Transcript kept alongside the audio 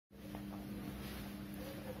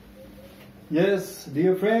Yes,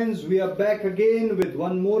 dear friends, we are back again with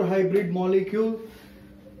one more hybrid molecule.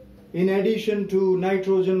 In addition to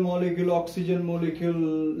nitrogen molecule, oxygen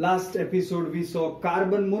molecule, last episode we saw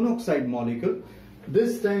carbon monoxide molecule.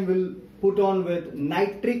 This time we'll put on with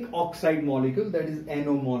nitric oxide molecule, that is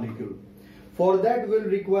NO molecule. For that we'll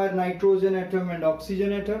require nitrogen atom and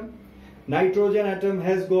oxygen atom. Nitrogen atom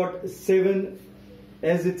has got 7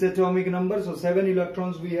 as its atomic number, so 7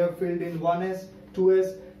 electrons we have filled in 1s,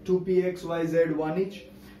 2s, 2p, y, z, 1 each.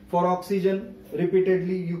 For oxygen,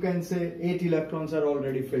 repeatedly you can say 8 electrons are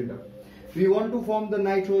already filled up. We want to form the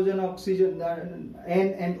nitrogen oxygen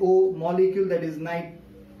N and O molecule, that is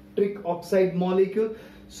nitric oxide molecule.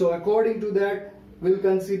 So according to that, we'll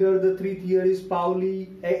consider the 3 theories: Pauli,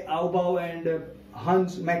 Aubau and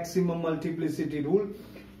Hund's maximum multiplicity rule.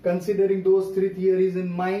 Considering those 3 theories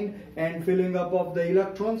in mind and filling up of the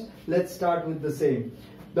electrons, let's start with the same.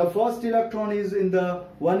 The first electron is in the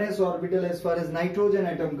 1s orbital. As far as nitrogen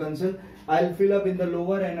atom concerned, I'll fill up in the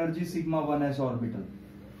lower energy sigma 1s orbital.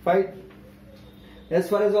 Fine. As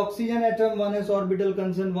far as oxygen atom 1s orbital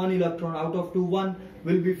concerned, 1 electron out of 2, 1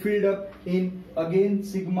 will be filled up in again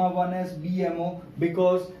sigma 1s BMO,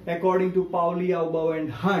 because according to Pauli, Aubau and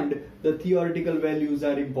Hund, the theoretical values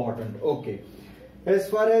are important. Okay. As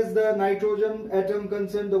far as the nitrogen atom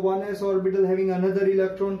concerned, the 1s orbital having another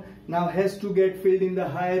electron now has to get filled in the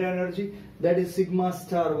higher energy, that is sigma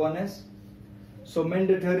star 1s. So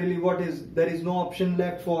mandatorily there is no option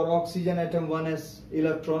left for oxygen atom 1s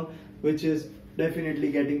electron, which is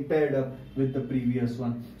definitely getting paired up with the previous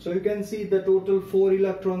one. So you can see the total 4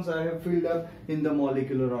 electrons I have filled up in the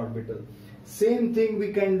molecular orbital. Same thing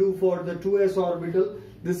we can do for the 2s orbital.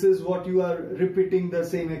 This is what you are repeating the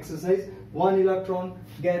same exercise. 1 electron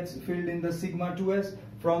gets filled in the sigma 2s.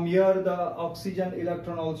 From here the oxygen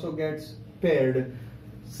electron also gets paired.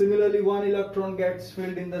 Similarly, 1 electron gets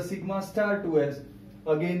filled in the sigma star 2s.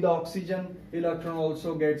 Again the oxygen electron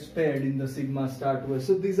also gets paired in the sigma star 2s.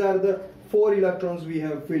 So these are the 4 electrons we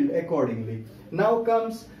have filled accordingly. Now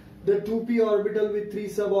comes the 2p orbital with 3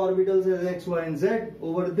 suborbitals as x, y and z.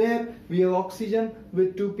 Over there we have oxygen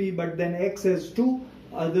with 2p, but then x has 2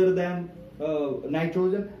 other than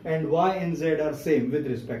nitrogen, and y and z are same with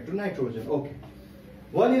respect to nitrogen. Okay.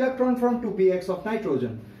 1 electron from 2px of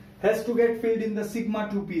nitrogen has to get filled in the sigma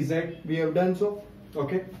 2pz. We have done so.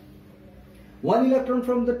 Okay. 1 electron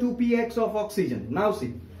from the 2px of oxygen. Now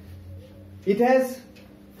see, it has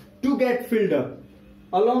to get filled up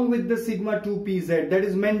along with the sigma 2pz. That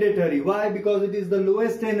is mandatory. Why? Because it is the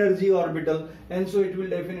lowest energy orbital, and so it will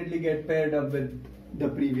definitely get paired up with the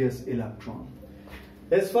previous electron.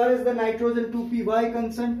 As far as the nitrogen 2py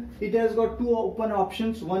concerned, it has got 2 open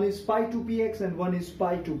options. One is pi 2px and one is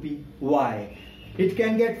pi 2py. It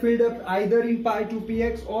can get filled up either in pi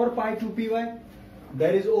 2px or pi 2py.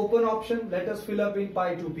 There is open option. Let us fill up in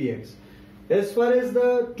pi 2px. As far as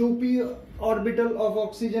the 2p orbital of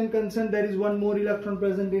oxygen concerned, there is 1 more electron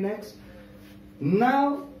present in x.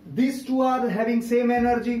 Now these 2 are having same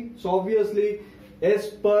energy, so obviously as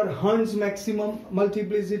per Hund's maximum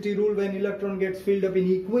multiplicity rule, when electron gets filled up in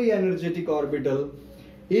equi-energetic orbital,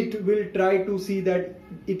 it will try to see that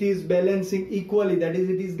it is balancing equally, that is,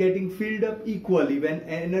 it is getting filled up equally when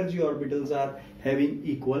energy orbitals are having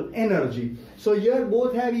equal energy. So here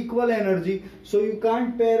both have equal energy, so you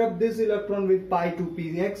can't pair up this electron with pi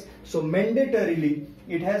 2px, so mandatorily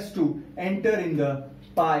it has to enter in the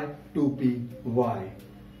pi 2py.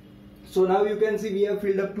 So now you can see we have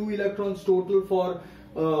filled up 2 electrons total for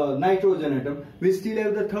nitrogen atom. We still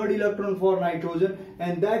have the 3rd electron for nitrogen,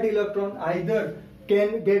 and that electron either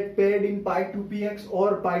can get paired in pi 2px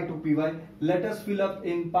or pi 2py. Let us fill up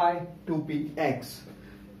in pi 2px.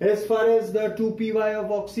 As far as the 2py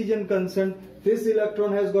of oxygen concerned, this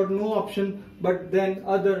electron has got no option but then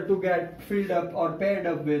other to get filled up or paired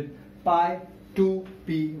up with pi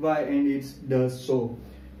 2py, and it does so.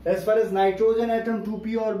 As far as nitrogen atom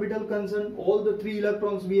 2p orbital concerned, all the 3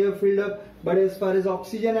 electrons we have filled up, but as far as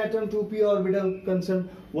oxygen atom 2p orbital concerned,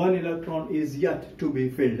 1 electron is yet to be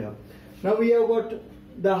filled up. Now we have got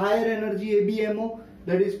the higher energy ABMO,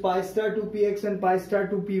 that is pi star 2px and pi star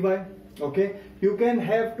 2py. Okay, you can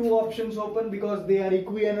have 2 options open because they are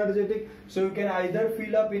equi-energetic, so you can either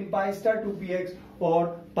fill up in pi star 2px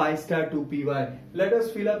or pi star 2py. Let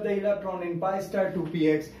us fill up the electron in pi star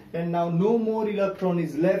 2px, and now no more electron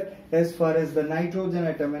is left as far as the nitrogen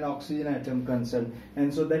atom and oxygen atom concerned,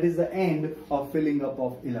 and so that is the end of filling up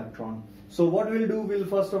of electron. So what we'll do, we'll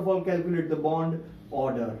first of all calculate the bond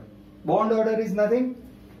order. Bond order is nothing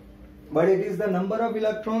but it is the number of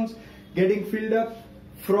electrons getting filled up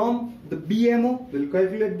from the BMO. We'll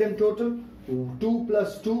calculate them total. 2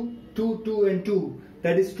 plus 2, 2, 2 and 2.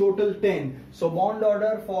 That is total 10. So bond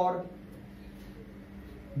order for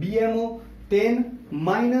BMO 10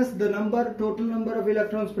 minus the total number of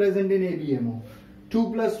electrons present in ABMO.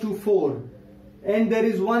 2 plus 2, 4. And there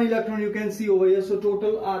is one electron you can see over here. So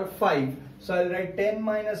total are 5. So I'll write 10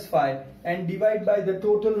 minus 5 and divide by the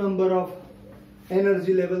total number of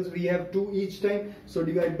energy levels. We have 2 each time. So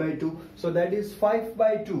divide by 2. So that is 5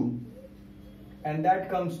 by 2. And that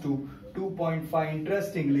comes to 2.5.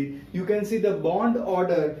 Interestingly, you can see the bond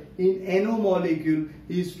order in NO molecule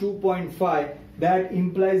is 2.5. That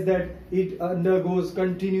implies that it undergoes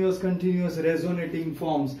continuous resonating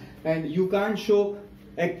forms, and you can't show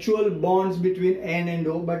actual bonds between N and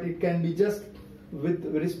O, but it can be just with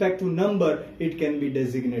respect to number, it can be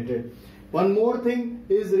designated. One more thing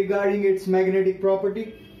is regarding its magnetic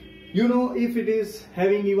property. You know, if it is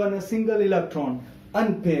having even a single electron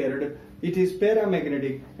unpaired, it is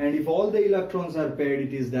paramagnetic, and if all the electrons are paired,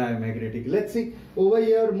 it is diamagnetic. Let's see, over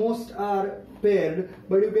here most are paired,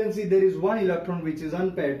 but you can see there is one electron which is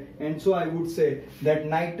unpaired, and so I would say that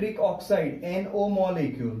nitric oxide NO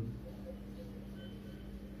molecule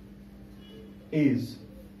is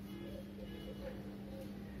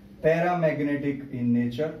paramagnetic in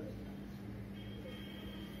nature,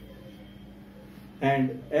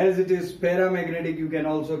 and as it is paramagnetic, you can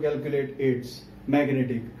also calculate its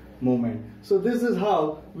magnetic moment. So this is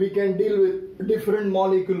how we can deal with different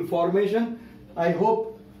molecule formation. I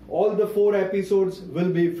hope all the 4 episodes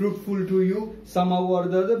will be fruitful to you somehow or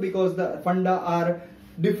the other, because the funda are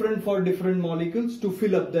different for different molecules to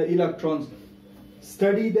fill up the electrons.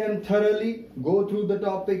 Study them thoroughly, go through the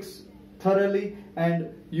topics thoroughly,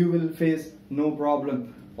 and you will face no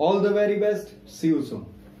problem. All the very best. See you soon.